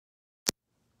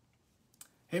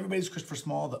Hey everybody, it's Christopher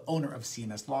Small, the owner of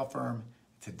CMS Law Firm.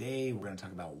 Today we're going to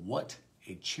talk about what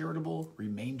a charitable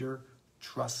remainder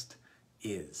trust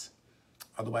is,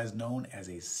 otherwise known as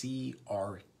a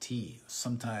CRT,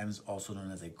 sometimes also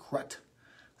known as a CRUT,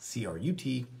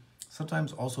 C-R-U-T,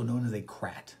 sometimes also known as a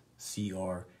CRAT,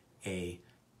 C-R-A-T.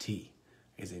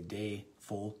 It's a day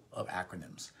full of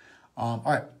acronyms. All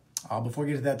right, before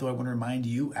we get to that though, I want to remind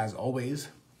you, as always,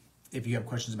 if you have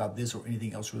questions about this or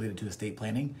anything else related to estate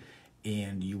planning,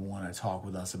 and you want to talk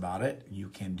with us about it, you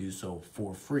can do so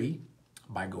for free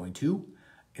by going to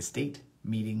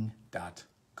estatemeeting.com.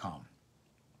 All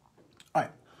right,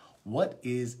 what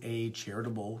is a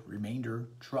charitable remainder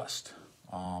trust?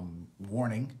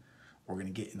 Warning, we're going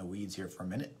to get in the weeds here for a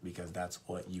minute because that's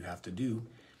what you have to do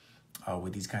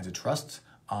with these kinds of trusts.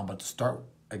 But to start,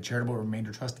 a charitable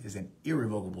remainder trust is an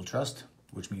irrevocable trust,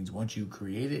 which means once you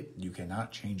create it, you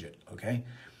cannot change it, okay?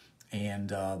 And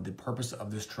the purpose of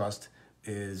this trust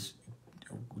is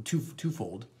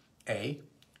twofold. A,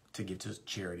 to give to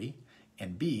charity,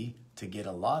 and B, to get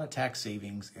a lot of tax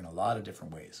savings in a lot of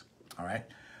different ways, all right?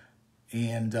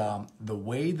 And the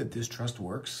way that this trust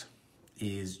works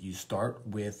is you start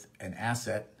with an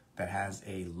asset that has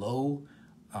a low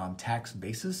tax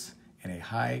basis and a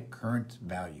high current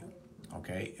value,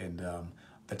 okay? And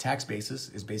the tax basis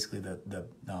is basically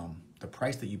the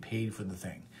price that you paid for the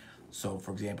thing. So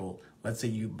for example, let's say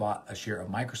you bought a share of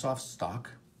Microsoft stock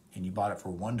and you bought it for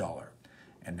 $1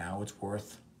 and now it's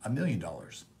worth $1 million,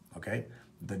 okay?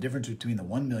 The difference between the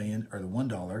 1 million or the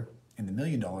 $1 and the $1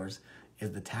 million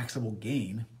is the taxable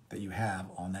gain that you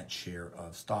have on that share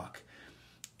of stock.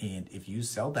 And if you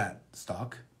sell that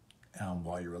stock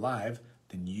while you're alive,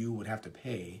 then you would have to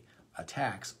pay a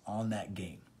tax on that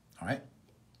gain, all right?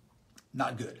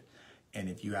 Not good. And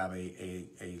if you have a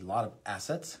lot of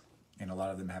assets, and a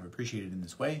lot of them have appreciated in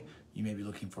this way, you may be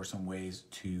looking for some ways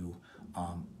to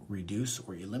reduce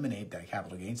or eliminate that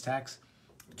capital gains tax,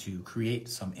 to create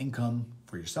some income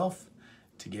for yourself,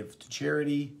 to give to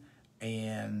charity,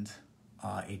 and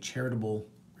a charitable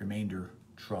remainder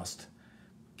trust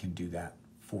can do that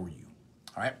for you.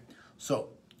 All right, so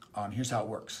here's how it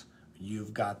works.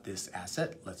 You've got this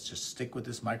asset. Let's just stick with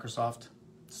this Microsoft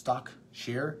stock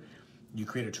share. You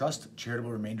create a trust, charitable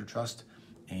remainder trust,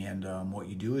 and what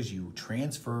you do is you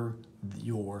transfer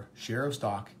your share of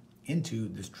stock into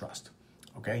this trust,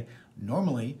 okay?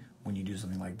 Normally, when you do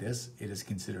something like this, it is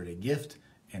considered a gift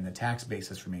and the tax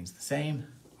basis remains the same,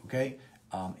 okay?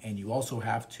 And you also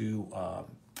have to,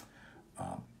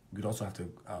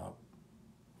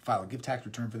 file a gift tax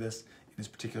return for this. In this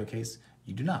particular case,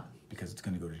 you do not, because it's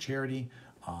gonna go to charity.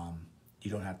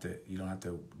 You don't have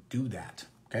to do that,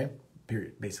 okay?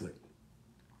 Period, basically.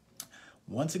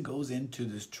 Once it goes into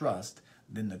this trust,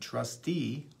 then the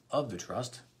trustee of the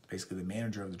trust, basically the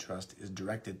manager of the trust, is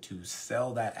directed to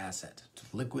sell that asset, to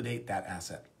liquidate that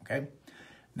asset, okay?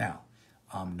 Now,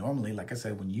 normally, like I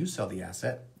said, when you sell the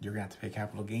asset, you're gonna have to pay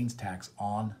capital gains tax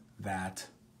on that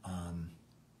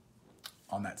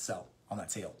sale.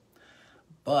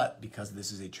 But because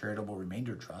this is a charitable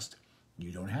remainder trust,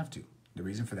 you don't have to. The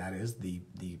reason for that is the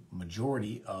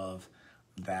majority of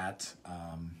that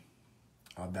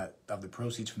of the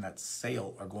proceeds from that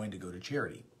sale are going to go to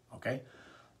charity, okay?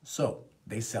 So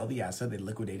they sell the asset, they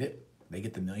liquidate it, they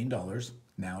get the $1 million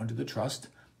now into the trust.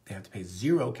 They have to pay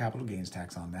 0 capital gains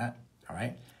tax on that, all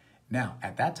right? Now,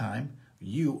 at that time,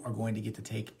 you are going to get to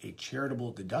take a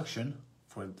charitable deduction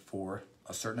for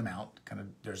a certain amount,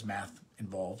 there's math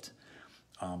involved,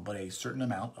 but a certain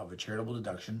amount of a charitable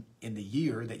deduction in the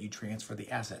year that you transfer the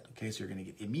asset, okay? So you're gonna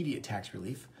get immediate tax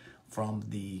relief from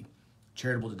the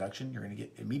charitable deduction. You're going to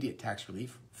get immediate tax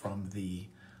relief from the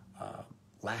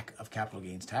lack of capital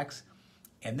gains tax.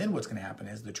 And then what's going to happen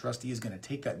is the trustee is going to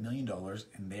take that $1 million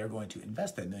and they are going to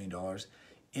invest that $1 million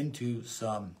into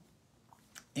some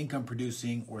income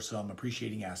producing or some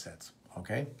appreciating assets,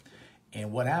 okay?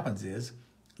 And what happens is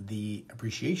the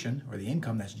appreciation or the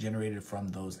income that's generated from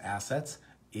those assets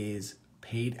is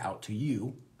paid out to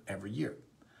you every year.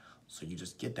 So you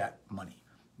just get that money.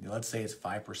 Now, let's say it's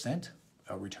 5%.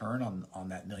 A return on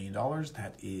that $1 million,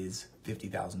 that is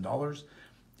 $50,000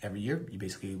 every year. You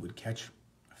basically would catch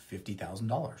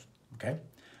 $50,000, okay?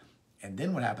 And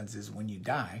then what happens is when you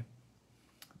die,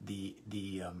 the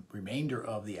remainder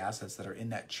of the assets that are in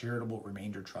that charitable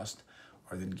remainder trust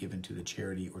are then given to the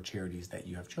charity or charities that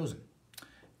you have chosen.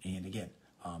 And again,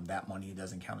 that money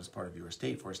doesn't count as part of your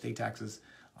estate for estate taxes.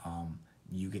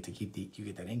 You get to keep you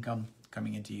get that income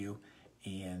coming into you,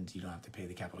 and you don't have to pay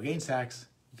the capital gains tax.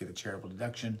 You get a charitable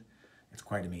deduction. It's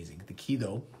quite amazing. The key,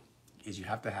 though, is you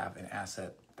have to have an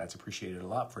asset that's appreciated a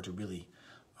lot for it to really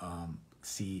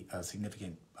see a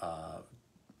significant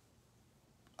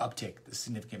uptick, the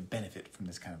significant benefit from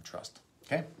this kind of trust.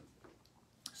 Okay,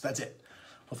 so that's it.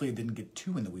 Hopefully it didn't get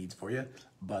too in the weeds for you,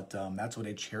 but that's what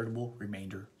a charitable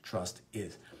remainder trust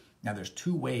is. Now there's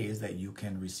two ways that you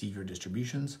can receive your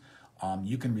distributions.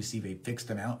 You can receive a fixed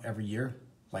amount every year,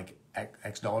 like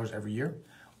X dollars every year,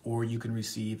 or you can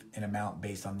receive an amount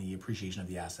based on the appreciation of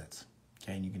the assets.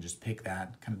 Okay, and you can just pick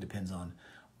that. Kind of depends on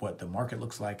what the market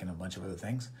looks like and a bunch of other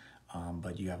things,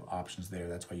 but you have options there.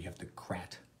 That's why you have the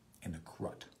CRAT and the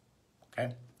CRUT.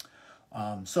 Okay,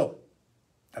 so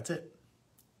that's it.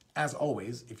 As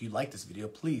always, if you like this video,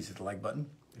 please hit the like button.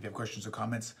 If you have questions or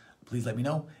comments, please let me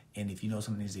know. And if you know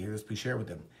someone needs to hear this, please share it with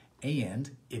them.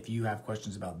 And if you have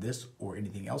questions about this or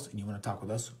anything else and you want to talk with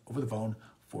us over the phone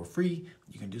for free,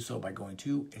 you can do so by going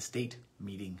to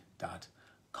estatemeeting.com.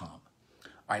 All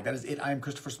right, that is it. I am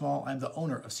Christopher Small. I'm the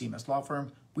owner of CMS Law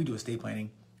Firm. We do estate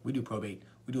planning. We do probate.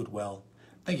 We do it well.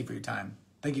 Thank you for your time.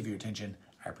 Thank you for your attention.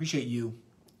 I appreciate you,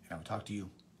 and I will talk to you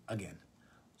again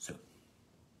soon.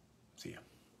 See ya.